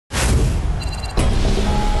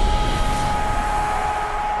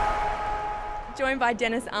joined by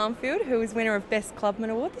Dennis Armfield, who is winner of Best Clubman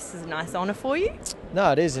Award. This is a nice honour for you.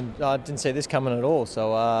 No, it is, and I didn't see this coming at all.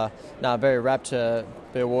 So, very rapt to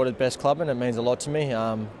be awarded Best Clubman. It means a lot to me.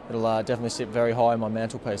 It'll definitely sit very high on my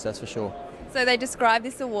mantelpiece, that's for sure. So they describe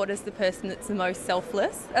this award as the person that's the most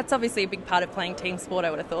selfless. That's obviously a big part of playing team sport, I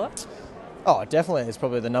would have thought. Oh, definitely. It's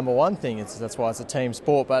probably the number one thing. That's why it's a team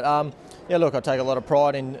sport. But yeah, look, I take a lot of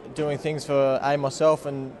pride in doing things for myself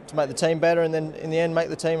and to make the team better, and then in the end make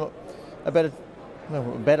the team better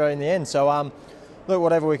in the end. So look,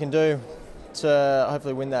 whatever we can do to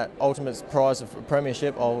hopefully win that ultimate prize of a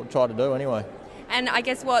premiership, I'll try to do anyway. And I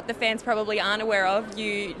guess what the fans probably aren't aware of,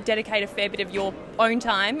 you dedicate a fair bit of your own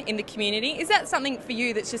time in the community. Is that something for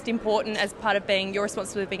you that's just important as part of being your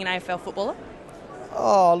responsibility of being an AFL footballer?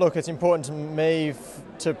 Oh, look, it's important to me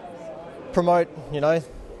to promote,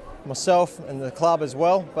 myself and the club as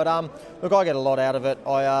well. But look, I get a lot out of it.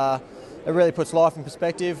 It really puts life in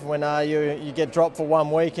perspective when you get dropped for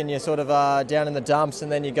 1 week and you're sort of down in the dumps,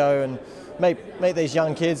 and then you go and meet these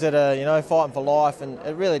young kids that are fighting for life, and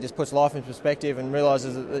it really just puts life in perspective and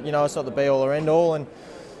realises that it's not the be all or end all, and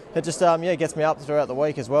it just gets me up throughout the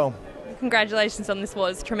week as well. Congratulations on this,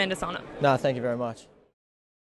 was a tremendous honour. No, thank you very much.